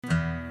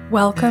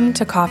Welcome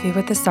to Coffee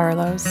with the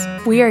Sarlos.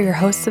 We are your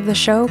hosts of the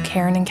show,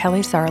 Karen and Kelly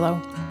Sarlo.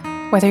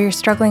 Whether you're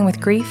struggling with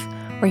grief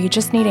or you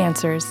just need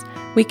answers,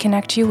 we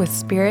connect you with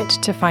spirit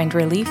to find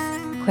relief,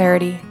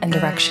 clarity, and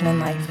direction in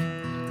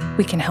life.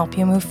 We can help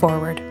you move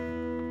forward.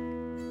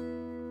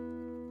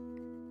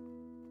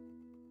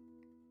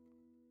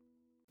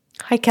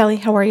 Hi, Kelly.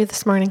 How are you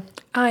this morning?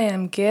 I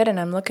am good, and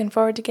I'm looking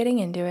forward to getting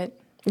into it.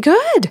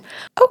 Good.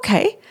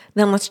 Okay,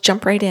 then let's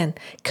jump right in.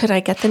 Could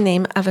I get the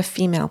name of a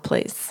female,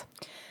 please?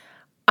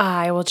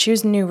 I will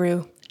choose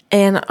Nuru.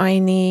 And I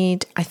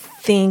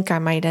think I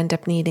might end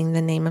up needing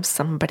the name of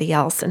somebody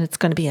else, and it's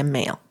going to be a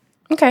male.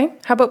 Okay,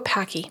 how about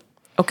Packy?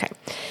 Okay.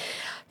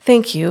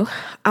 Thank you.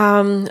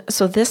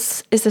 So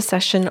this is a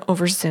session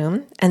over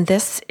Zoom, and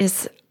this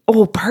is,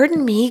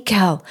 pardon me,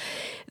 Kel.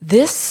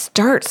 This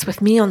starts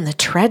with me on the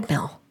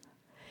treadmill.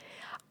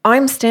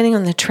 I'm standing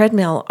on the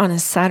treadmill on a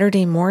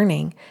Saturday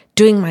morning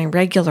doing my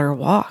regular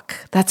walk.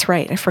 That's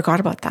right. I forgot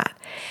about that.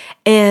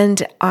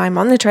 And I'm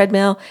on the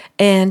treadmill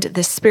and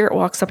the spirit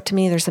walks up to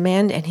me. There's a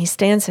man and he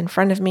stands in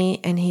front of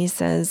me and he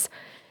says,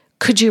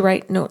 "Could you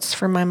write notes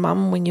for my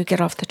mom when you get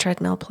off the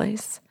treadmill,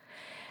 please?"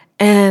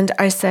 And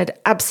I said,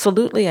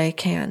 "Absolutely, I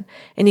can."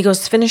 And he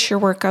goes, "Finish your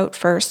workout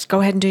first.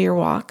 Go ahead and do your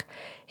walk."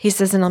 He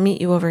says, "And I'll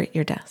meet you over at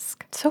your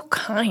desk." So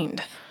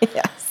kind.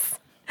 Yes.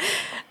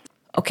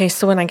 Okay,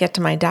 so when I get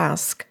to my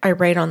desk, I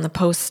write on the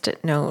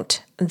Post-it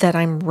note that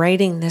I'm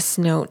writing this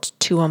note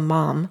to a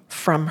mom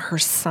from her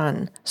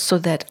son so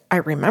that I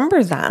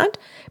remember that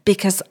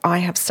because I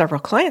have several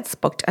clients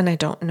booked and I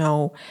don't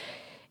know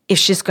if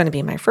she's going to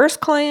be my first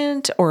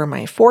client or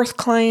my fourth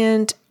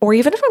client, or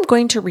even if I'm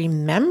going to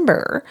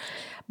remember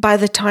by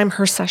the time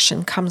her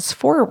session comes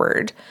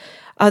forward,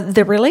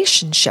 the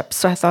relationship.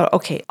 So I thought,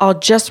 okay, I'll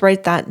just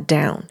write that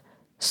down.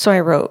 So I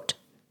wrote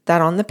that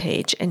on the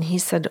page and he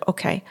said,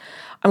 "Okay,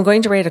 I'm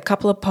going to write a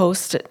couple of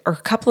posts or a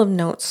couple of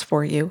notes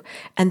for you.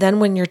 And then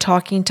when you're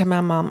talking to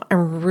my mom,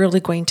 I'm really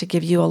going to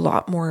give you a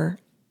lot more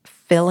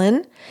fill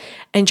in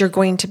and you're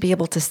going to be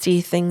able to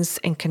see things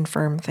and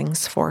confirm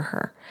things for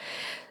her."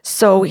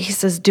 So he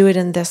says, "Do it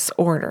in this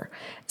order."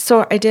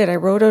 So I did. I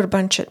wrote out a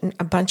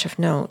bunch of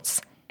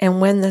notes.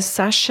 And when the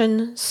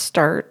session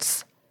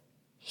starts,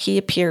 he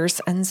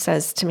appears and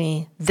says to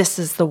me, "This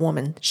is the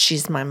woman.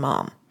 She's my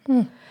mom."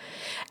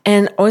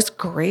 And I was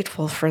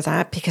grateful for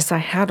that because I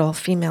had all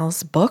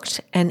females booked,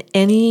 and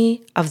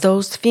any of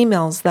those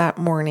females that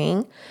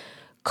morning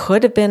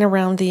could have been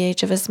around the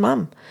age of his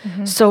mom.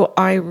 Mm-hmm. So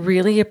I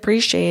really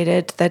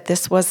appreciated that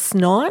this was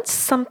not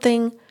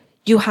something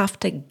you have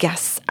to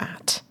guess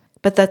at,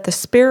 but that the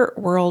spirit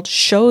world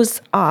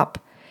shows up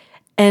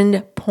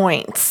and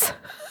points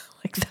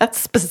like that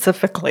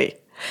specifically.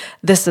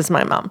 This is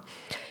my mom.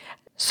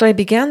 So I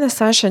began the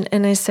session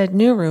and I said,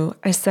 "Nuru,"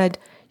 I said,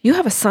 "You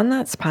have a son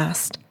that's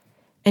passed."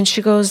 And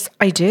she goes,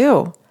 "I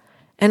do."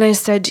 And I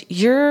said,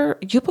 You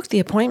booked the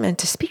appointment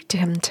to speak to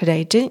him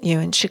today, didn't you?"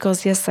 And she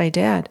goes, "Yes, I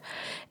did."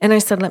 And I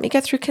said, "Let me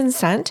get through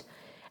consent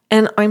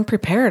and I'm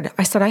prepared."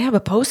 I said, "I have a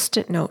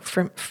Post-it note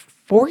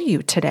for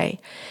you today."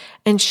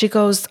 And she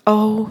goes,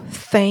 "Oh,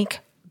 thank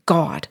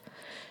God."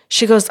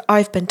 She goes,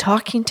 "I've been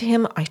talking to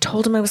him. I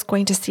told him I was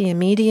going to see a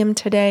medium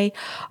today.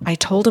 I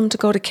told him to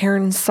go to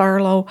Karen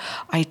Sarlo.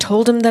 I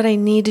told him that I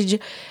needed you.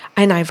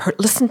 And I've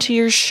listened to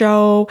your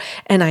show.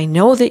 And I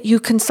know that you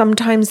can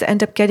sometimes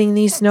end up getting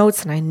these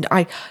notes. And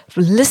I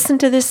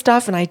listened to this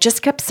stuff. And I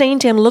just kept saying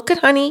to him, 'Look at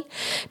honey,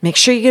 make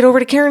sure you get over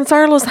to Karen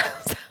Sarlo's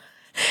house.'"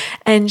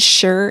 And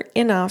sure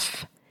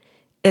enough,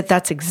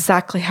 that's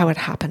exactly how it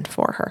happened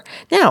for her.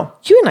 Now,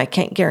 you and I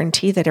can't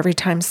guarantee that every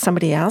time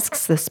somebody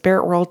asks the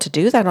spirit world to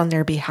do that on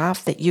their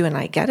behalf, that you and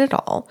I get it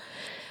all.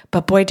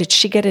 But boy, did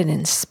she get it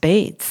in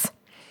spades.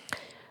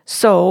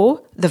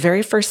 So the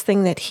very first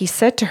thing that he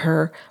said to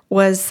her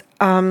was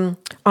on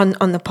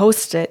the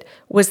Post-it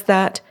was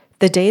that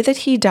the day that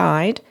he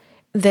died,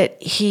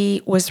 that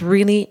he was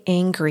really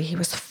angry. He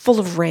was full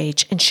of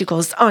rage. And she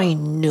goes, "I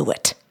knew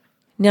it."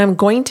 Now I'm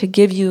going to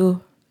give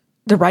you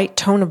the right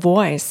tone of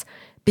voice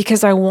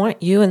because I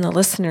want you and the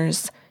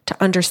listeners to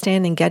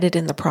understand and get it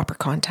in the proper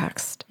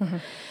context. Mm-hmm.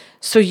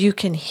 So you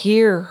can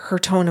hear her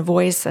tone of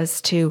voice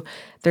as to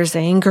there's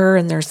anger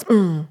and there's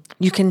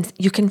you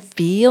can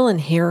feel and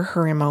hear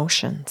her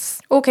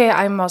emotions. Okay,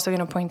 I'm also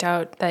going to point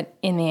out that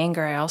in the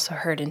anger, I also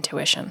heard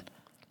intuition.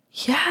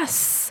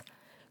 Yes.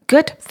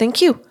 Good.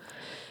 Thank you.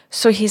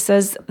 So he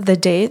says, "The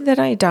day that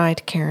I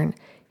died, Karen,"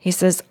 he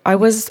says, I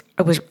was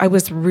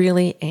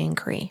really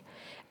angry.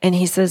 And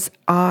he says,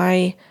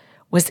 "I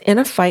was in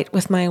a fight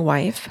with my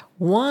wife,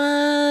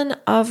 one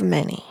of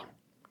many."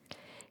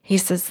 He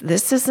says,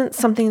 "This isn't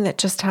something that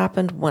just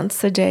happened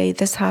once a day.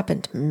 This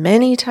happened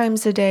many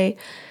times a day,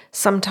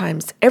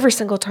 sometimes every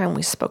single time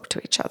we spoke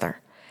to each other."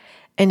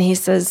 And he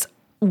says,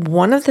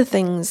 "One of the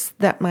things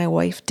that my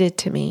wife did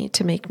to me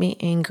to make me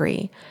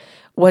angry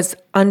was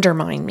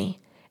undermine me."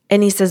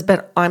 And he says,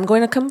 "But I'm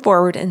going to come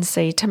forward and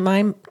say to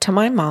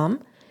my mom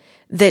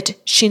that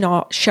she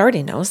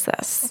already knows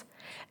this.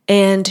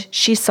 And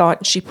she saw it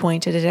and she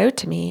pointed it out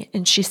to me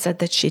and she said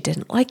that she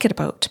didn't like it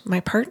about my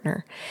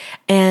partner.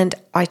 And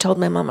I told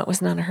my mom it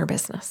was none of her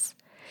business.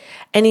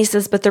 And he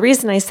says, but the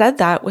reason I said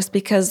that was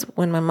because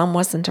when my mom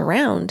wasn't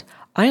around,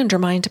 I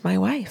undermined my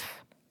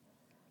wife.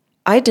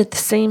 I did the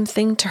same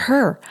thing to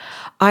her.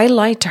 I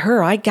lied to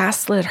her. I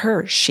gaslit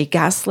her. She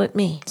gaslit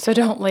me. So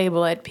don't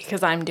label it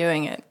because I'm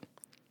doing it.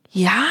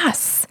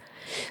 Yes.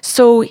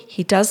 So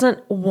he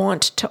doesn't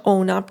want to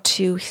own up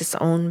to his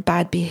own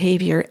bad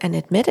behavior and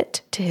admit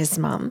it to his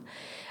mom,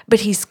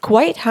 but he's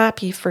quite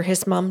happy for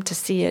his mom to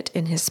see it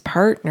in his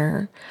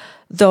partner,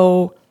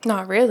 though.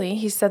 Not really.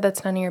 He said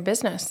that's none of your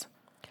business.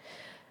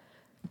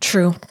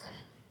 True.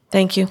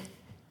 Thank you.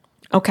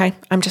 Okay.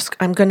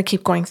 I'm going to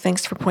keep going.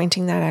 Thanks for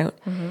pointing that out.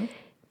 Mm-hmm.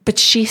 But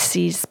she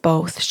sees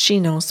both. She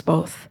knows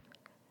both.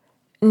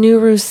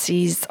 Nuru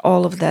sees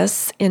all of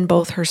this in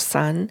both her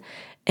son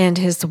and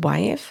his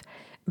wife.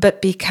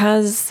 But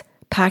because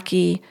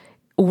Paki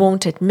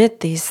won't admit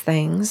these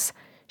things,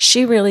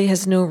 she really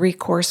has no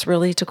recourse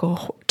really to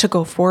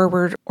go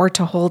forward or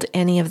to hold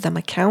any of them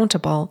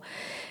accountable,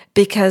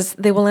 because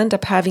they will end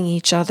up having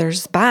each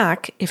other's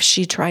back if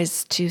she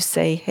tries to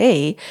say,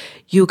 hey,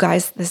 you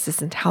guys, this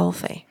isn't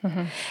healthy.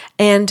 Mm-hmm.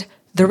 And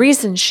the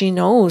reason she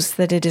knows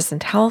that it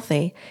isn't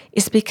healthy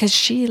is because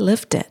she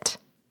lived it.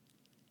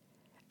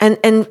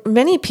 And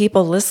many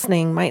people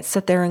listening might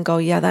sit there and go,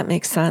 yeah, that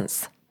makes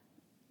sense.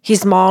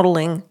 He's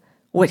modeling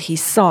what he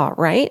saw,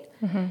 right?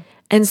 Mm-hmm.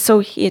 And so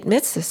he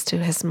admits this to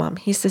his mom.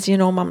 He says,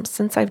 Mom,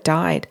 since I've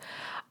died,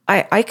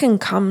 I can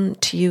come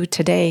to you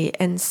today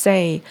and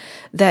say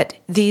that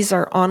these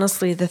are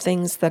honestly the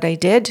things that I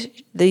did.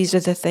 These are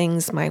the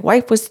things my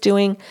wife was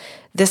doing.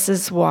 This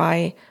is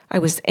why I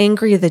was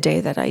angry the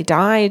day that I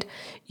died.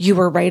 You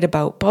were right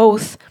about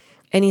both.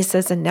 And he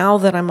says, and now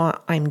that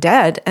I'm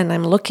dead and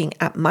I'm looking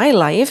at my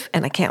life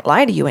and I can't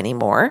lie to you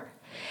anymore,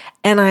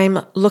 and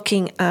I'm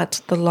looking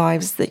at the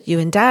lives that you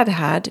and Dad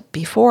had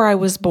before I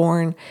was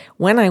born,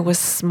 when I was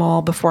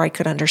small, before I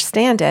could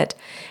understand it.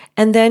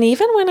 And then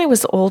even when I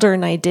was older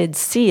and I did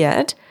see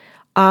it,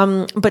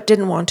 but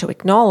didn't want to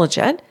acknowledge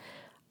it,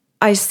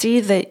 I see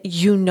that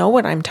you know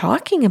what I'm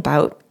talking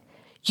about.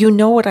 You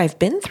know what I've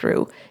been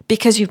through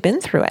because you've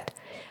been through it.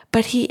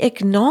 But he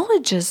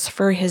acknowledges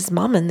for his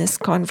mom in this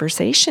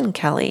conversation,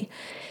 Kelly,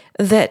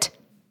 that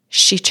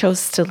she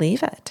chose to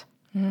leave it.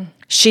 Mm.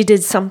 She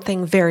did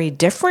something very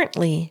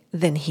differently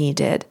than he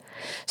did.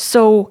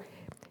 So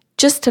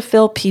just to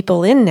fill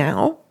people in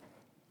now,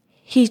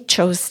 he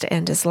chose to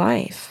end his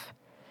life.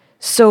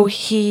 So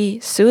he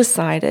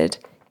suicided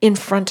in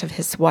front of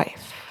his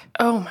wife.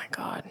 Oh my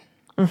God.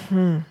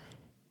 Mm-hmm.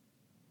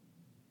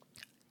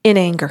 In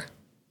anger.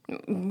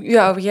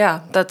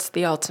 Yeah, that's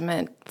the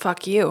ultimate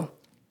fuck you.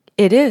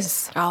 It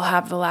is. I'll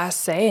have the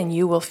last say and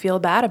you will feel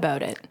bad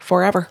about it.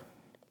 Forever.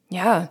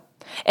 Yeah.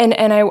 And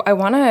I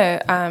want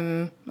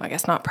to, I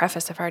guess not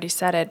preface if I already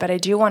said it, but I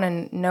do want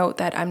to note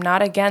that I'm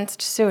not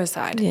against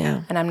suicide.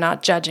 Yeah. And I'm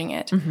not judging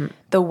it. Mm-hmm.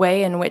 The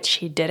way in which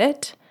he did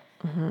it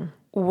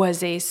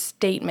was a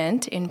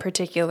statement in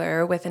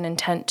particular with an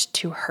intent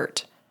to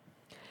hurt.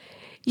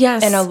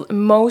 Yes. And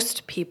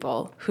most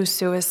people who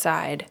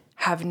suicide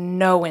have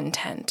no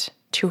intent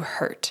to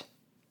hurt.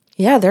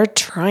 Yeah, they're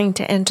trying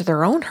to end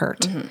their own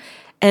hurt. Mm-hmm.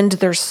 And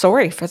they're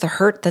sorry for the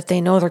hurt that they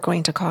know they're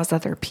going to cause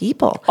other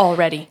people.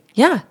 Already.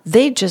 Yeah,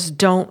 they just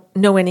don't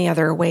know any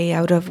other way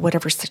out of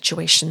whatever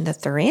situation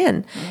that they're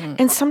in. Mm-hmm.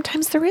 And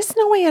sometimes there is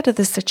no way out of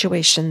the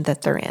situation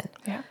that they're in.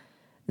 Yeah.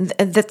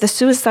 That the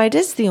suicide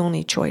is the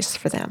only choice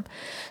for them.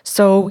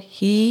 So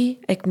he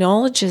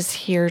acknowledges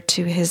here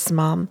to his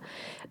mom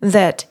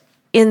that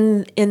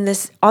on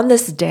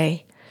this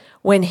day,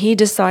 when he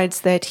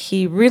decides that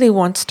he really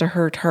wants to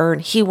hurt her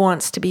and he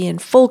wants to be in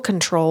full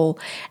control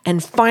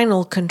and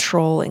final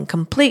control and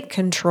complete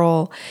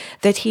control,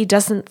 that he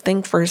doesn't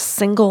think for a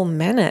single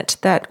minute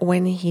that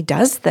when he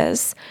does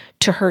this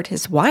to hurt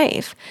his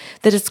wife,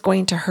 that it's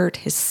going to hurt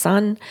his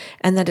son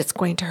and that it's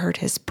going to hurt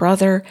his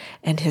brother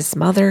and his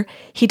mother.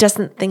 He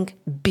doesn't think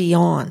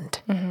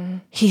beyond. Mm-hmm.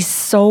 He's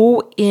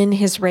so in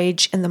his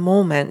rage in the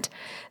moment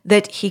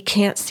that he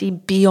can't see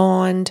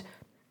beyond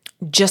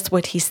just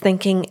what he's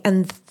thinking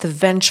and the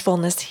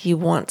vengefulness he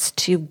wants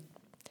to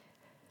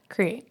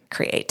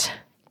create.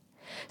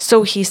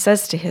 So he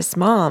says to his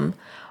mom,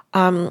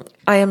 I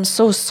am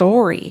so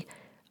sorry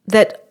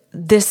that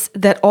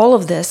all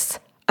of this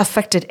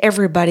affected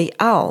everybody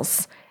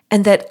else,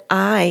 and that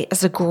I,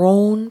 as a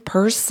grown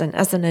person,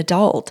 as an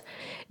adult,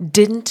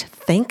 didn't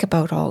think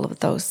about all of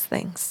those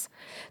things.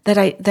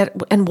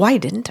 And why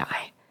didn't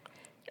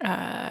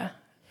I?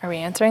 Are we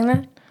answering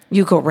that?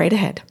 You go right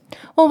ahead.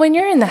 Well, when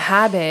you're in the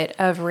habit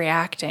of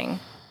reacting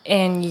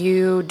and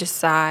you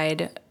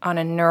decide on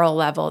a neural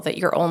level that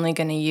you're only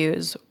going to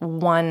use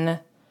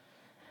one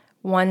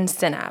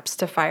synapse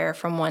to fire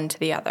from one to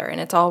the other, and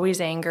it's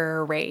always anger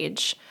or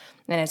rage,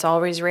 and it's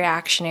always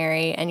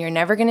reactionary, and you're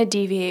never going to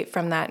deviate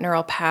from that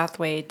neural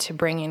pathway to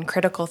bring in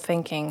critical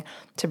thinking,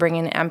 to bring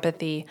in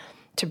empathy,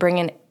 to bring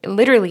in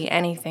literally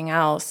anything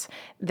else,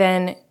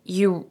 then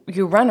you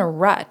run a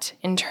rut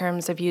in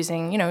terms of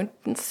using, it's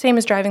the same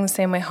as driving the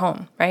same way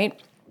home, right?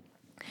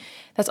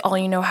 That's all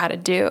you know how to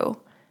do.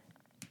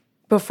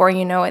 before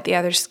you know it, the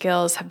other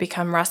skills have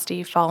become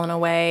rusty, fallen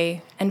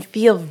away, and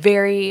feel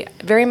very,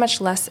 very much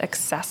less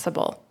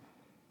accessible.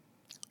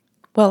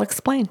 Well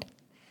explained.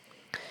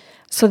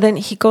 So then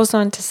he goes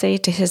on to say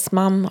to his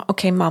mom,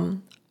 okay,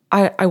 Mom,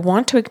 I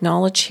want to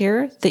acknowledge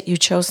here that you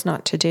chose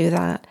not to do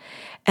that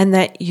and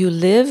that you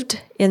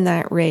lived in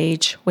that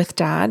rage with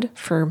Dad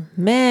for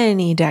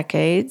many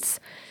decades,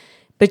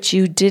 but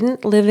you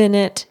didn't live in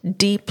it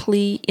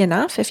deeply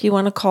enough, if you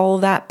want to call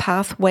that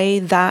pathway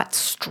that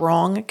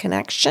strong a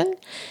connection.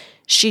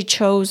 She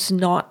chose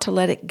not to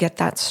let it get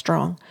that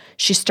strong.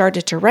 She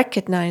started to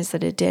recognize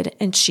that it did,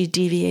 and she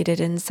deviated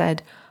and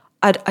said,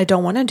 I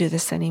don't want to do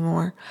this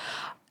anymore.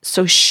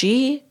 So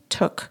she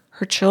took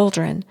her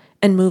children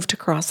and moved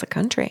across the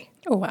country.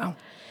 Oh, wow.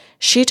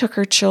 She took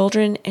her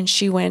children and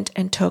she went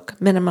and took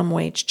minimum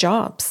wage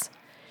jobs.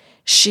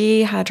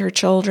 She had her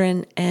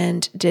children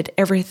and did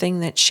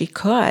everything that she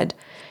could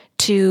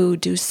to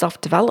do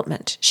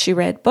self-development. She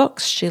read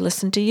books. She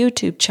listened to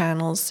YouTube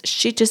channels.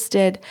 She just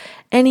did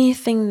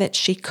anything that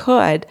she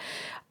could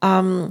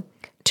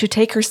to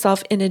take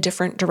herself in a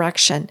different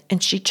direction.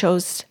 And she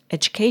chose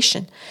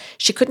education.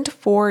 She couldn't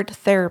afford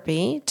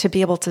therapy to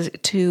be able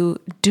to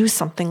do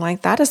something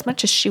like that as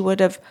much as she would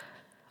have.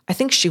 I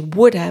think she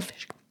would have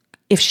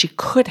if she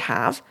could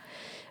have.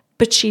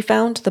 But she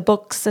found the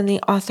books and the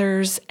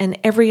authors and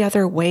every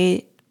other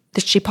way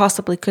that she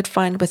possibly could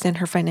find within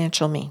her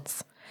financial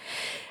means.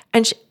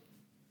 And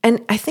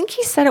I think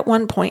he said at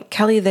one point,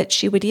 Kelly, that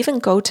she would even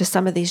go to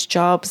some of these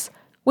jobs,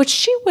 which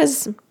she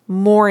was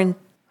more in,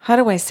 how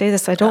do I say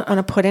this? I don't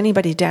want to put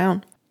anybody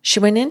down.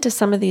 She went into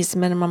some of these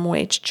minimum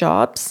wage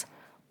jobs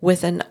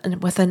with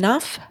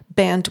enough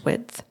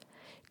bandwidth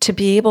to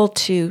be able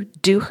to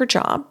do her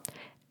job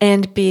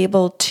and be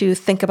able to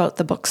think about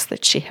the books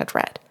that she had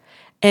read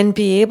and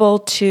be able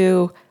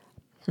to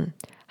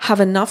have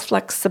enough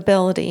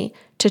flexibility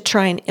to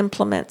try and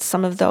implement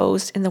some of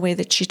those in the way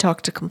that she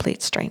talked to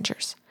complete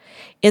strangers,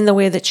 in the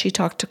way that she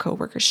talked to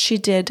coworkers. She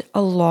did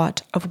a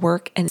lot of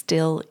work and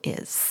still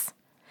is.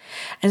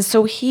 And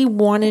so he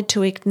wanted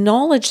to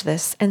acknowledge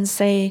this and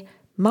say,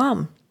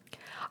 Mom,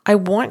 I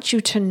want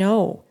you to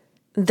know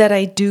that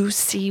I do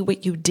see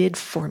what you did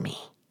for me.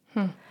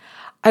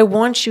 I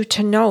want you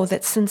to know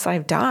that since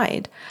I've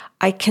died,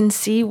 I can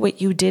see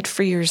what you did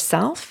for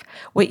yourself,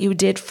 what you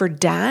did for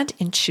Dad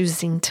in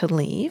choosing to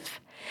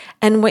leave,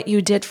 and what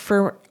you did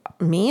for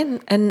me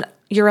and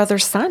your other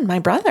son, my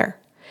brother,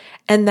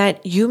 and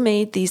that you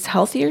made these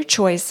healthier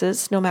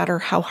choices no matter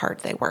how hard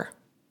they were.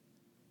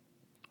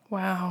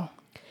 Wow.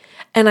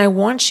 And I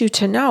want you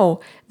to know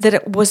that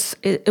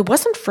it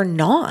wasn't for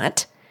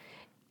naught.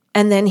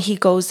 And then he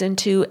goes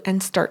into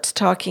and starts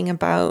talking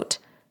about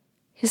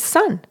his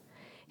son.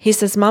 He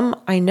says, Mom,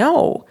 I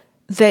know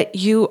that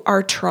you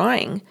are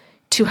trying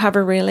to have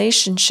a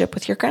relationship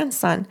with your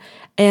grandson,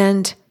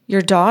 and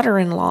your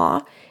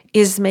daughter-in-law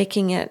is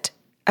making it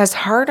as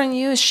hard on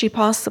you as she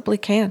possibly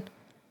can.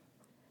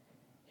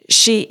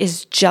 She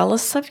is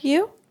jealous of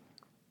you.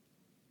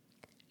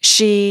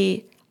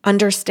 She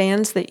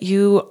understands that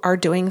you are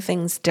doing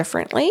things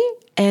differently,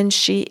 and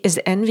she is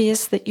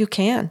envious that you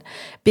can,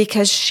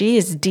 because she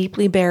is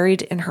deeply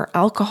buried in her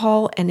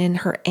alcohol and in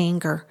her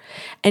anger.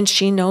 And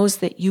she knows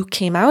that you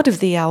came out of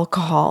the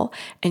alcohol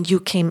and you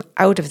came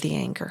out of the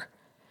anger.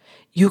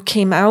 You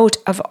came out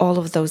of all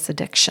of those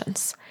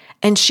addictions.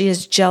 And she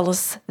is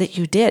jealous that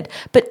you did,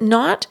 but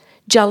not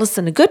jealous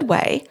in a good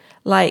way,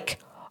 like,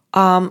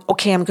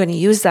 okay, I'm going to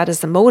use that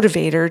as a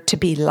motivator to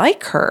be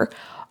like her.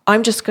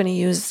 I'm just going to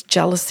use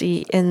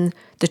jealousy in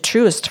the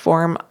truest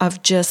form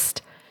of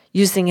just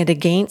using it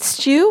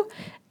against you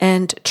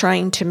and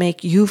trying to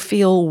make you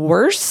feel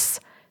worse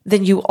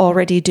than you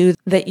already do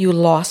that you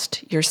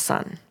lost your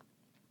son.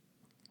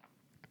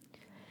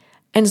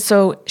 And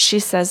so she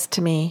says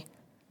to me,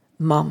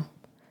 Mom,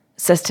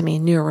 says to me,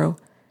 Nuru,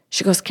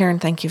 she goes, Karen,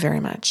 thank you very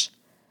much.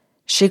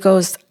 She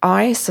goes,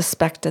 I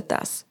suspected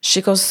this.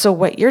 She goes, so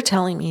what you're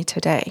telling me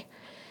today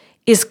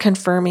is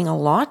confirming a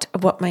lot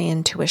of what my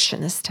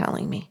intuition is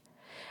telling me.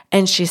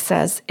 And she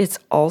says, it's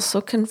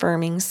also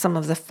confirming some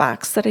of the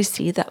facts that I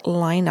see that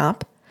line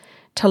up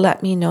to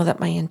let me know that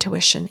my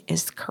intuition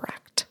is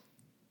correct.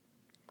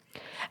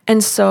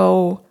 And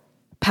so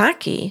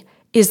Packy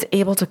is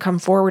able to come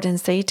forward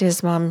and say to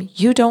his mom,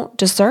 you don't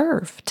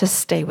deserve to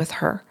stay with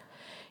her.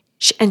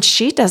 And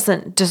she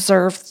doesn't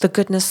deserve the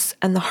goodness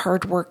and the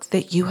hard work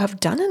that you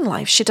have done in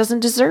life. She doesn't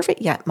deserve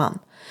it yet,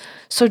 Mom.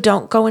 So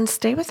don't go and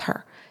stay with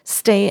her.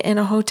 Stay in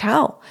a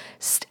hotel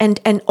and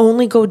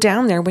only go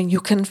down there when you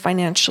can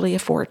financially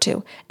afford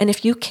to. And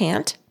if you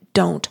can't,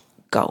 don't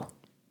go.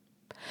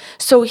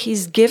 So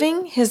he's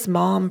giving his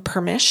mom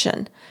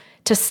permission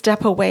to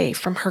step away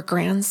from her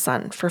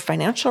grandson for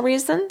financial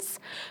reasons,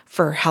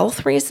 for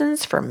health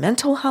reasons, for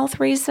mental health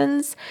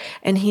reasons.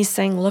 And he's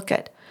saying, look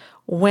at,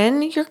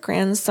 when your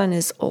grandson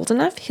is old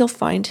enough, he'll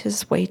find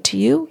his way to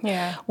you.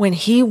 Yeah. When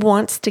he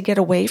wants to get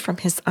away from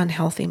his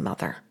unhealthy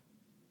mother.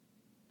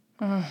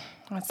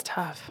 That's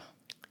tough.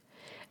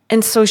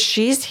 And so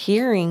she's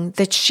hearing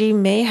that she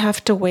may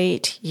have to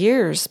wait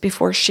years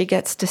before she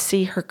gets to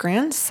see her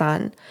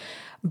grandson.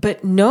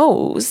 but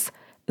knows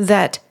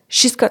that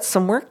she's got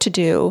some work to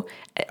do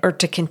or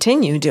to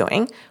continue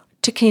doing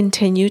to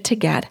continue to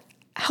get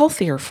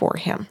healthier for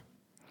him.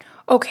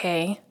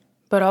 Okay,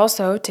 but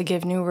also to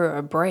give Nuru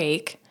a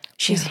break,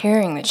 she's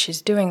hearing that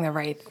she's doing the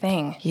right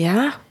thing.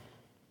 Yeah,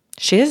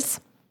 she is.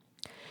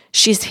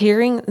 She's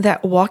hearing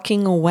that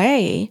walking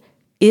away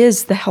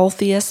is the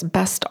healthiest,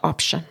 best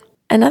option.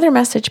 Another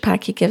message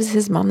Packy gives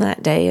his mom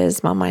that day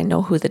is, Mom, I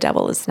know who the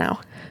devil is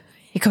now.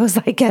 He goes,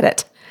 I get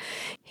it.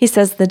 He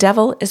says, the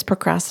devil is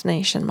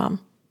procrastination,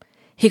 Mom.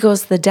 He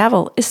goes, the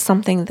devil is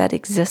something that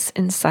exists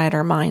inside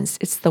our minds.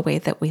 It's the way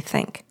that we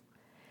think.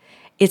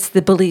 It's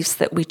the beliefs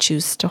that we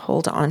choose to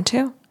hold on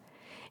to.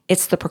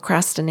 It's the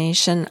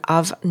procrastination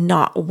of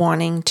not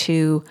wanting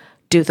to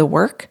do the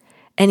work.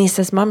 And he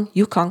says, Mom,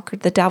 you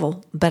conquered the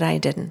devil, but I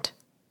didn't.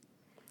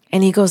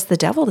 And he goes, the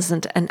devil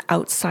isn't an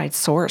outside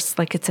source,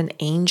 like it's an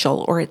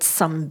angel or it's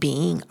some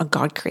being a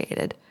God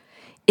created.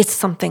 It's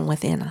something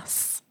within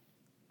us.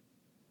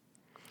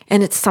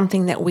 And it's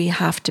something that we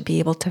have to be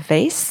able to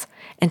face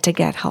and to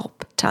get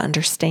help, to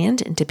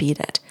understand and to beat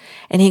it.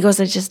 And he goes,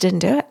 I just didn't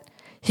do it.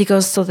 He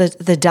goes, so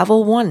the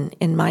devil won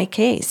in my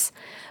case,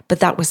 but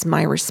that was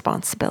my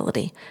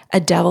responsibility. A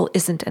devil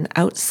isn't an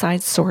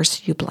outside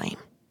source you blame.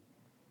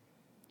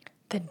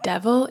 The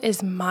devil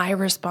is my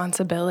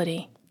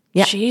responsibility.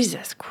 Yeah.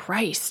 Jesus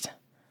Christ.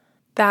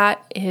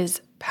 That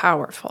is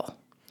powerful.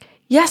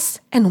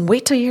 Yes, and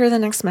wait till you hear the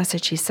next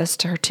message he says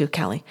to her too,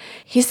 Kelly.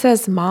 He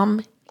says,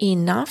 Mom,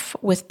 enough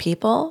with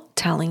people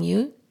telling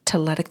you to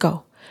let it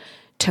go,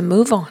 to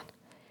move on.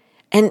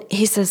 And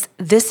he says,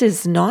 this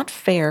is not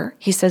fair.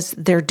 He says,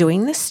 they're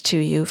doing this to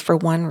you for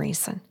one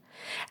reason,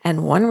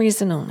 and one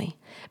reason only,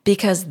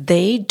 because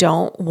they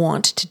don't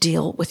want to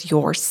deal with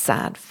your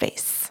sad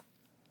face.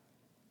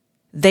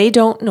 They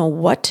don't know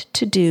what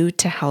to do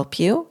to help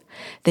you.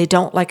 They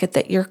don't like it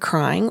that you're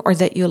crying or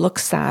that you look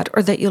sad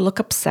or that you look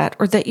upset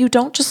or that you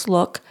don't just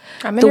look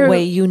the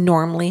way you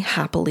normally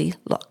happily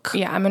look.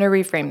 Yeah, I'm going to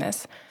reframe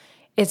this.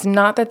 It's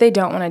not that they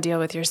don't want to deal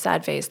with your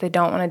sad face. They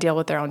don't want to deal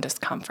with their own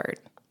discomfort.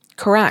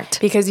 Correct.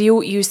 Because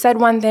you said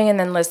one thing and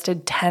then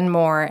listed 10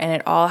 more, and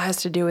it all has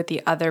to do with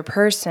the other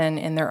person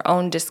in their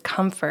own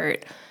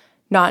discomfort,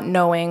 not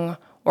knowing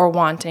or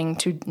wanting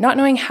to, not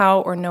knowing how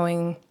or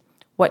knowing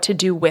what to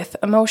do with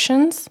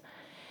emotions.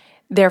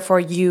 Therefore,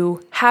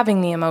 you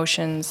having the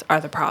emotions are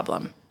the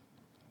problem.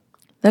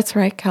 That's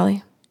right,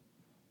 Kelly.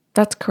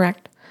 That's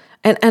correct.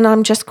 And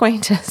I'm just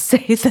going to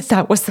say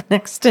that was the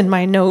next in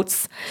my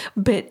notes,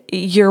 but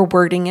you're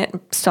wording it,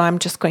 so I'm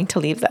just going to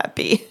leave that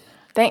be.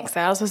 Thanks.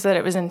 I also said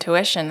it was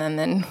intuition, and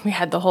then we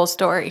had the whole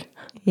story.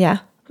 Yeah.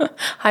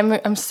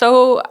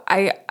 I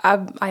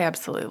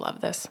absolutely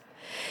love this.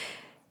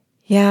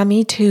 Yeah,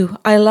 me too.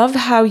 I love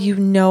how you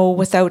know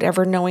without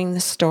ever knowing the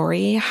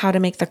story, how to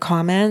make the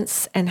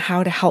comments and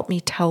how to help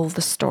me tell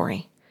the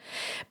story.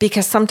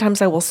 Because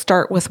sometimes I will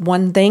start with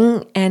one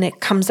thing and it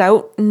comes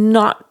out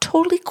not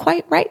totally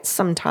quite right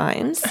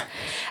sometimes.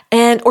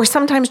 Or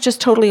sometimes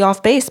just totally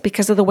off base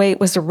because of the way it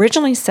was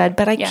originally said,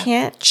 but I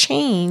can't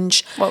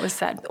change what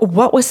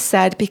was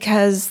said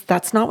because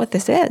that's not what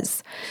this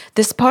is.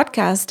 This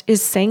podcast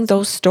is saying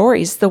those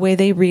stories the way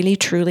they really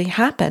truly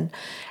happen.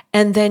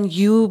 And then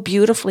you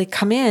beautifully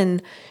come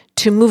in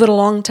to move it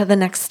along to the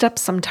next step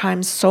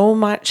sometimes so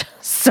much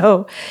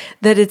so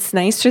that it's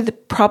nicer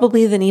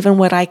probably than even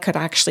what I could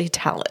actually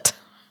tell it.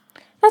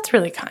 That's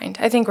really kind.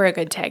 I think we're a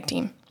good tag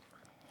team,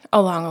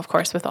 along, of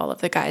course, with all of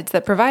the guides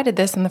that provided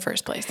this in the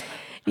first place.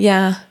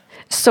 Yeah.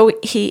 So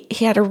he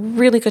had a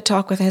really good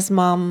talk with his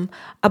mom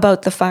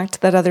about the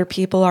fact that other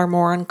people are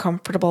more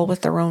uncomfortable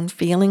with their own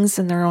feelings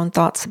and their own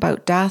thoughts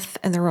about death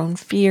and their own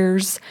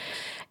fears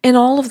and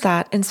all of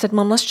that, and said,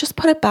 Mom, let's just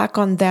put it back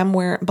on them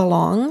where it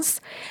belongs.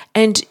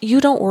 And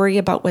you don't worry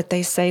about what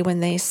they say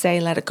when they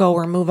say let it go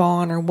or move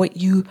on or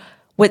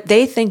what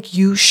they think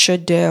you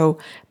should do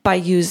by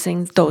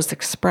using those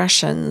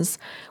expressions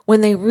when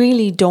they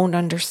really don't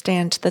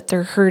understand that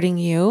they're hurting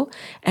you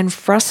and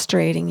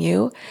frustrating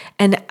you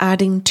and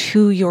adding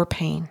to your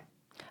pain.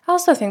 I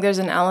also think there's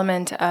an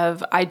element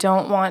of I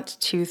don't want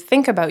to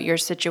think about your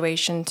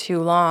situation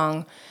too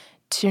long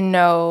to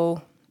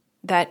know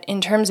that in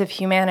terms of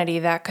humanity,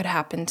 that could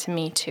happen to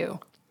me too.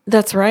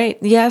 That's right.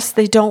 Yes,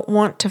 they don't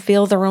want to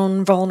feel their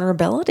own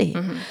vulnerability,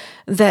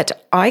 that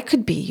I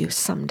could be you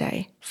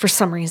someday for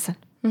some reason.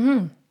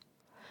 Mm-hmm.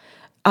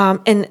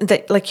 And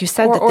that, like you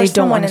said, that they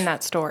don't want in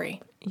that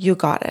story. You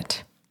got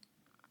it.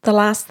 The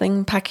last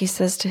thing Packy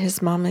says to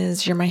his mom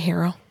is, you're my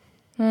hero.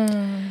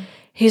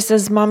 He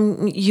says,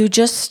 Mom, you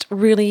just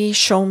really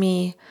show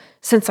me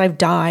since I've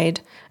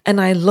died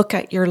and I look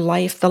at your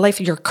life, the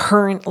life you're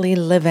currently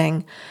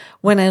living,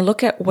 when I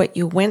look at what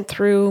you went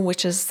through,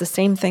 which is the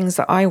same things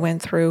that I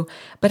went through,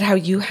 but how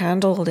you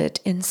handled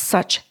it in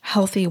such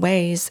healthy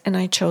ways, and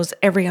I chose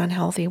every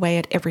unhealthy way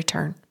at every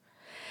turn.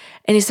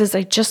 And he says,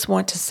 I just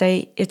want to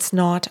say it's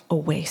not a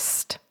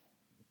waste.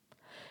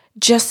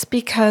 Just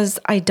because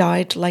I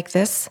died like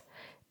this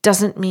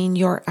doesn't mean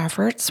your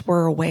efforts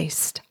were a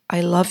waste. I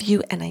love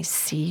you and I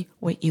see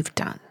what you've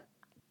done.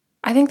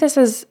 I think this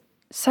is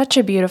Such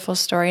a beautiful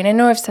story. And I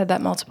know I've said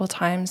that multiple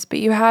times, but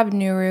you have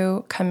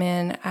Nuru come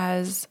in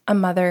as a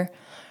mother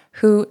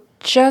who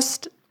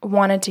just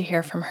wanted to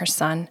hear from her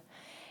son.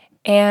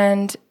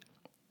 And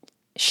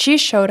she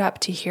showed up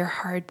to hear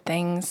hard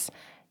things.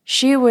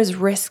 She was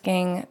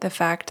risking the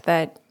fact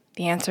that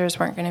the answers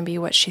weren't going to be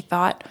what she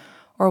thought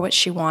or what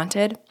she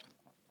wanted.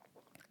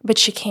 But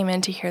she came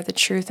in to hear the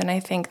truth, and I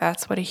think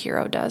that's what a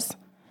hero does.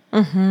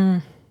 Mm-hmm.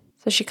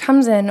 So she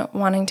comes in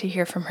wanting to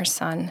hear from her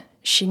son.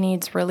 She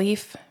needs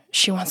relief.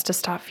 She wants to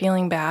stop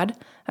feeling bad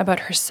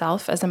about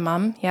herself as a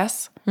mom,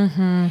 yes?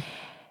 Mm-hmm.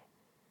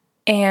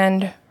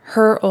 And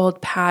her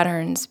old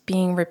patterns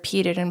being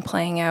repeated and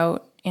playing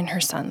out in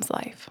her son's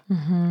life.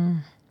 Mm-hmm.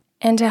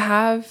 And to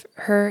have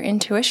her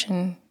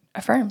intuition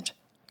affirmed.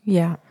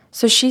 Yeah.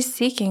 So she's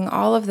seeking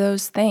all of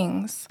those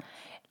things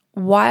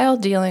while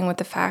dealing with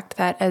the fact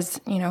that, as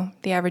you know,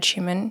 the average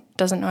human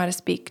doesn't know how to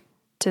speak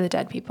to the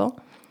dead people.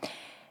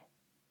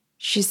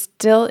 She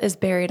still is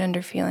buried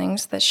under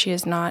feelings that she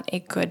is not a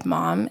good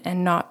mom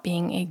and not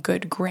being a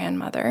good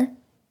grandmother.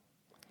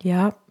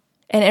 Yep.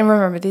 And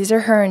remember, these are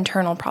her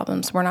internal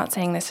problems. We're not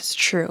saying this is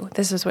true.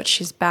 This is what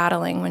she's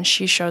battling when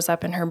she shows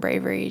up in her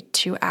bravery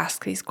to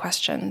ask these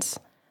questions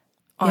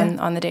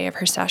on the day of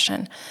her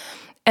session.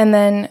 And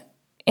then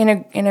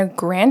in a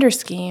grander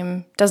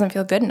scheme, doesn't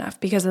feel good enough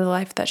because of the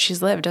life that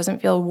she's lived,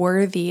 doesn't feel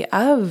worthy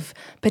of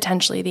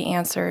potentially the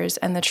answers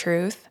and the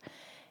truth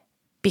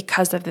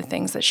because of the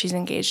things that she's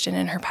engaged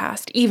in her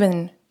past,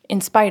 even in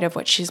spite of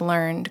what she's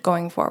learned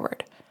going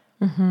forward.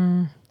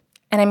 Mm-hmm.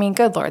 And I mean,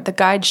 good Lord, the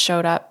guide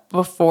showed up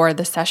before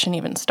the session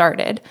even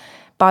started,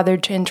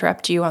 bothered to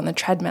interrupt you on the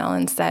treadmill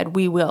and said,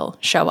 we will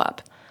show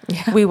up.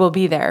 Yeah. We will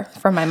be there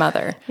for my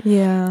mother.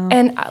 Yeah.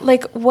 And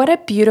like, what a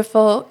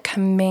beautiful,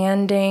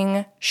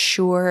 commanding,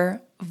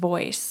 sure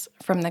voice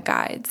from the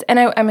guides. And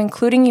I'm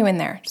including you in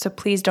there. So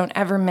please don't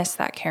ever miss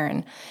that,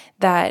 Karen,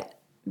 that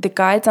the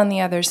guides on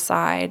the other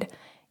side,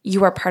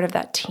 you are part of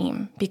that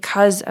team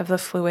because of the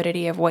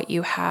fluidity of what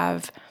you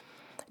have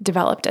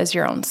developed as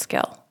your own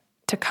skill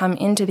to come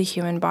into the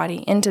human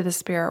body, into the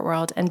spirit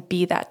world, and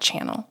be that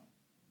channel.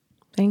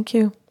 Thank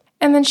you.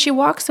 And then she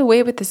walks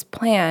away with this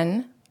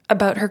plan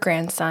about her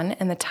grandson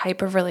and the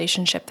type of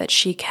relationship that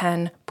she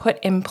can put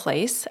in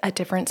place at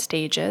different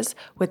stages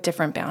with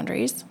different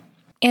boundaries.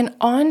 And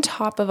on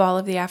top of all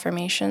of the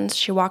affirmations,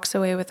 she walks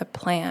away with a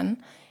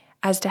plan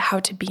as to how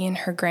to be in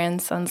her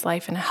grandson's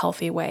life in a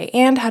healthy way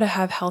and how to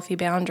have healthy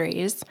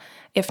boundaries,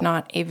 if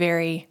not a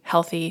very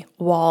healthy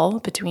wall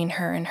between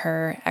her and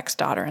her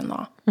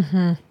ex-daughter-in-law.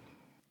 Mm-hmm.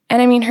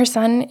 And I mean, her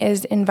son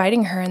is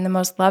inviting her in the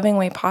most loving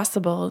way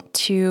possible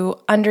to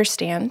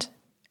understand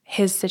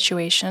his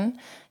situation,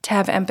 to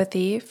have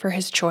empathy for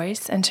his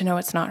choice, and to know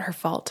it's not her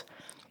fault.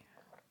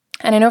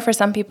 And I know for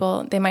some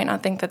people, they might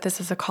not think that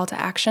this is a call to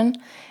action,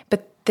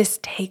 but this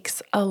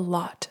takes a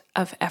lot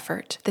of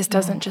effort. This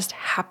doesn't just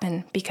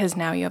happen because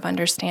now you have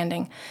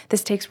understanding.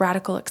 This takes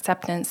radical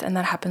acceptance, and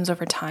that happens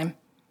over time.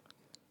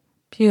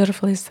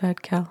 Beautifully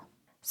said, Kel.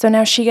 So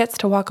now she gets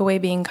to walk away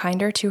being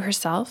kinder to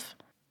herself,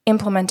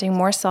 implementing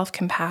more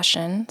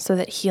self-compassion so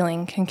that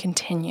healing can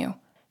continue.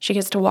 She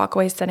gets to walk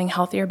away setting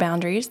healthier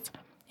boundaries,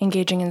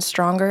 engaging in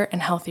stronger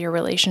and healthier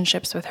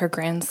relationships with her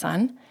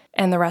grandson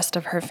and the rest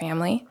of her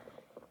family,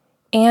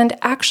 and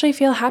actually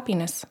feel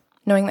happiness,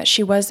 knowing that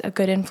she was a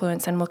good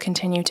influence and will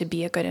continue to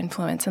be a good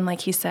influence. And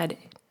like he said,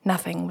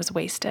 nothing was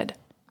wasted.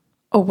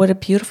 Oh, what a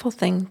beautiful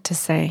thing to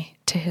say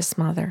to his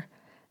mother,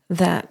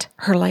 that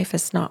her life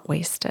is not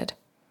wasted,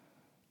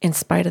 in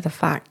spite of the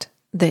fact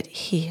that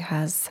he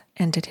has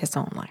ended his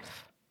own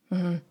life.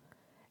 Mm-hmm.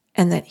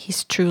 And that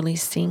he's truly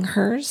seeing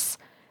hers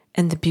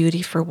and the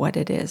beauty for what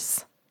it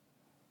is.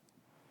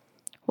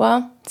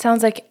 Well,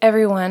 sounds like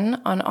everyone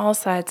on all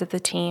sides of the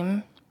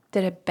team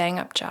did a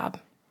bang-up job.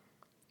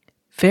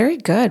 Very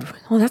good.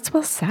 Well, that's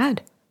well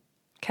said.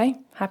 Okay,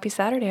 happy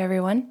Saturday,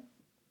 everyone.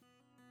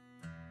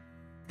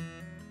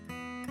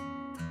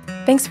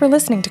 Thanks for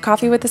listening to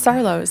Coffee with the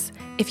Sarlos.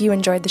 If you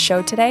enjoyed the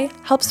show today,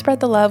 help spread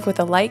the love with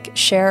a like,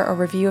 share, or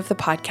review of the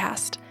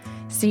podcast.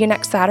 See you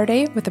next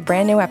Saturday with a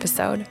brand new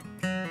episode.